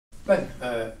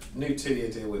Ben, new 2-year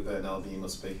deal with Burton Albion, you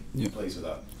must be pleased with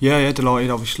that. Yeah, delighted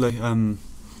obviously.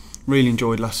 Really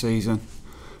enjoyed last season.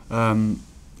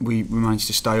 We managed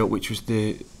to stay up, which was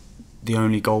the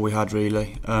only goal we had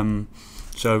really.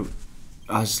 So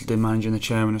as the manager and the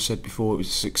chairman have said before, it was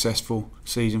a successful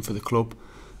season for the club,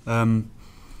 and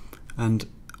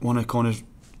want to kind of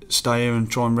stay here and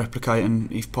try and replicate,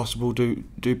 and if possible do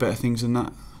better things than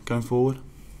that going forward.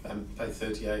 You played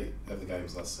 38 of the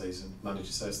games last season.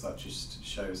 Manager says that just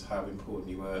shows how important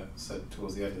you were. So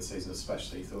towards the end of the season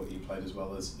especially, he thought you played as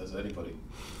well as anybody.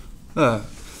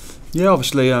 Yeah,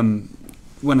 obviously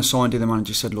when I signed in, the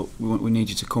manager said, look, we need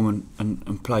you to come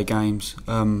and play games.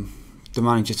 The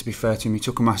manager, to be fair to me,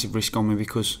 took a massive risk on me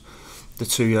because the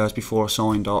 2 years before I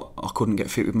signed, I couldn't get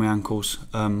fit with my ankles.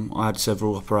 I had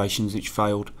several operations which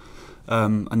failed,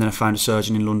 and then I found a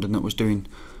surgeon in London that was doing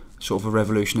sort of a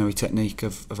revolutionary technique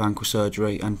of ankle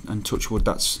surgery, and touch wood,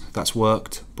 that's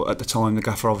worked. But at the time, the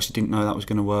gaffer obviously didn't know that was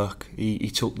going to work.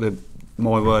 He took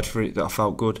my word for it that I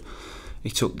felt good. He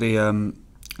took the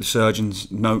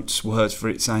surgeon's words for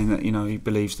it, saying that he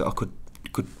believes that I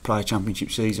could play a championship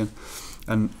season,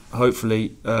 and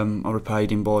hopefully I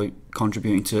repaid him by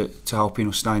contributing to helping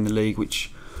us stay in the league,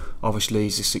 which obviously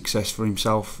is a success for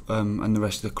himself and the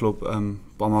rest of the club.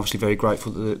 But I'm obviously very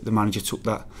grateful that the manager took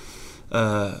that.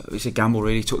 It's a gamble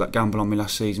really. He took that gamble on me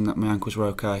last season that my ankles were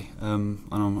okay, and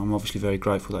I'm obviously very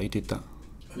grateful that he did that.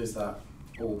 And is that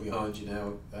all behind you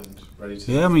now and ready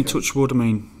to? Yeah, I mean, touch wood. I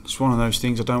mean, it's one of those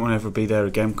things. I don't want to ever be there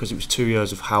again, because it was 2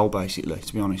 years of hell basically,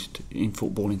 to be honest, in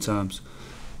footballing terms.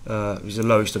 It was the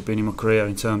lowest I've been in my career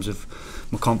in terms of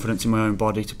my confidence in my own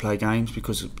body to play games,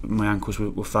 because my ankles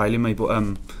were failing me. But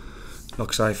like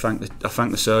I say, I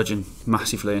thank the surgeon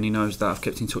massively, and he knows that. I've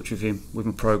kept in touch with him with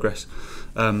my progress,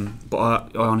 but I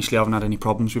honestly haven't had any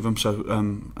problems with him. So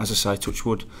as I say, touch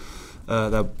wood,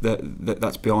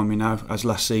 that's behind me now, as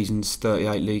last season's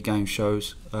 38 league games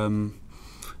shows.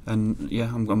 And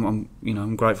yeah,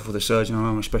 I'm grateful for the surgeon.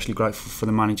 I'm especially grateful for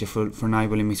the manager for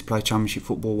enabling me to play championship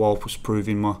football while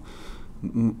proving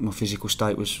my physical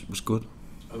state was good.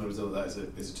 And the result of that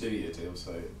is a 2-year deal,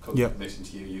 so club committing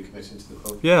to you committing to the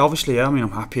club? Yeah, obviously, yeah. I mean,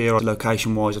 I'm happy here.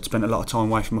 Location-wise, I'd spent a lot of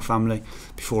time away from my family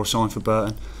before I signed for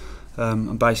Burton.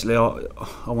 And basically, I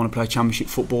want to play championship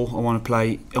football. I want to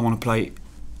play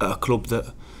at a club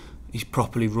that is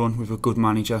properly run with a good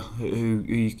manager who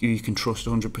you can trust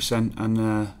 100%.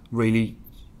 And really,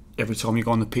 every time you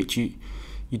go on the pitch, you're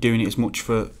doing it as much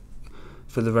for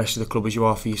the rest of the club as you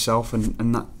are for yourself,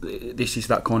 and this is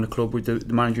that kind of club with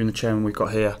the manager and the chairman we've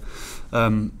got here.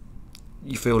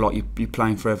 You feel like you're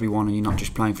playing for everyone, and you're not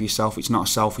just playing for yourself. It's not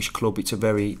a selfish club. It's a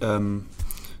very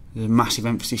there's a massive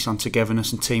emphasis on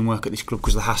togetherness and teamwork at this club,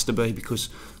 because there has to be, because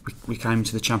we came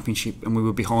into the championship and we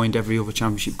were behind every other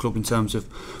championship club in terms of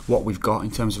what we've got,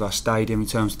 in terms of our stadium, in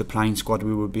terms of the playing squad.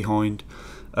 We were behind.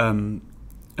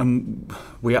 And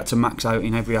we had to max out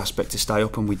in every aspect to stay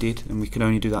up, and we did, and we can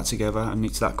only do that together. And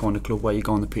it's that kind of club where you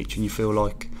go on the pitch and you feel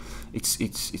like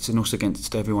it's an us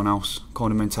against everyone else kind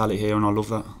of mentality here, and I love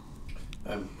that.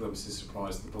 We obviously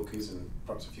surprised the bookies and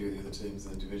perhaps a few of the other teams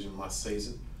in the division last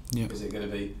season. Yeah. Is it going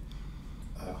to be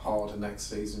harder next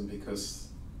season because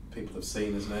people have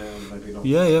seen us now and maybe not?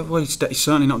 Yeah. Well, it's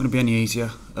certainly not going to be any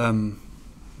easier.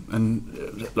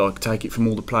 And like, take it from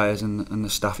all the players and the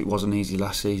staff, it wasn't easy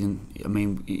last season. I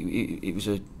mean, it was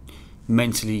a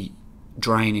mentally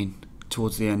draining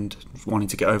towards the end, wanting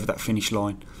to get over that finish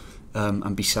line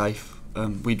and be safe.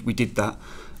 We did that,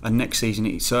 and next season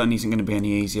it certainly isn't going to be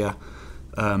any easier.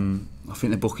 I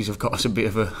think the bookies have got us a bit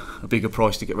of a bigger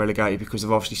price to get relegated, because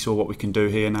they've obviously saw what we can do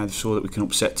here. Now they've saw that we can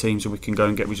upset teams and we can go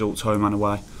and get results home and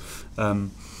away.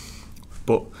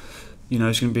 But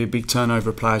it's going to be a big turnover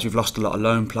of players. We've lost a lot of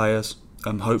loan players.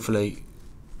 Hopefully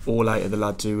all 8 of the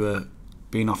lads who are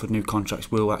being offered new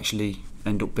contracts will actually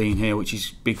end up being here, which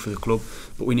is big for the club.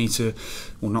 But we need to,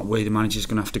 well, not we, the manager's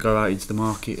going to have to go out into the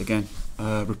market again,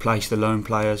 replace the loan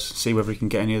players, see whether he can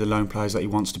get any of the loan players that he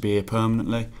wants to be here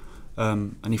permanently.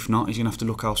 And if not, he's going to have to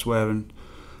look elsewhere and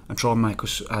try and make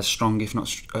us as strong, if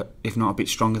not a bit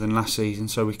stronger than last season,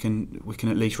 so we can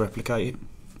at least replicate it.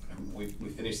 We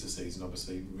finished the season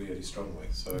obviously really strongly,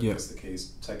 so I guess the key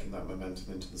is taking that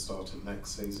momentum into the start of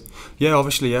next season. Yeah,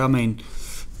 obviously, yeah. I mean,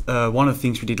 one of the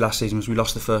things we did last season was we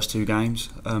lost the first 2 games.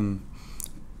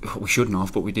 We shouldn't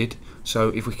have, but we did. So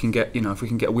if we can get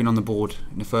a win on the board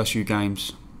in the first few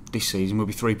games this season, we'll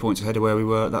be 3 points ahead of where we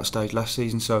were at that stage last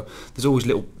season. So there's always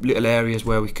little areas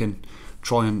where we can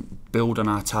try and build on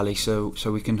our tally, so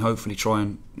we can hopefully try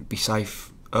and be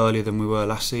safe earlier than we were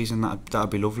last season. That'd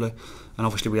be lovely. And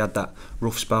obviously we had that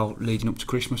rough spell leading up to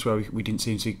Christmas where we didn't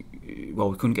seem to,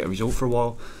 we couldn't get a result for a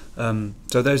while.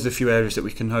 So those are the few areas that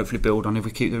we can hopefully build on. If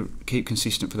we keep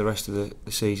consistent for the rest of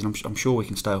the season, I'm sure we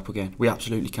can stay up again. We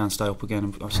absolutely can stay up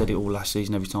again. I said it all last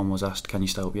season. Every time I was asked, "Can you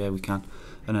stay up?" Yeah, we can,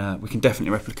 and we can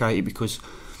definitely replicate it because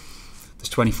there's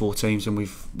 24 teams, and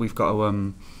we've got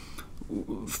to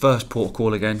first port of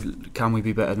call again. Can we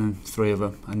be better than 3 of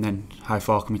them? And then how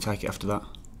far can we take it after that?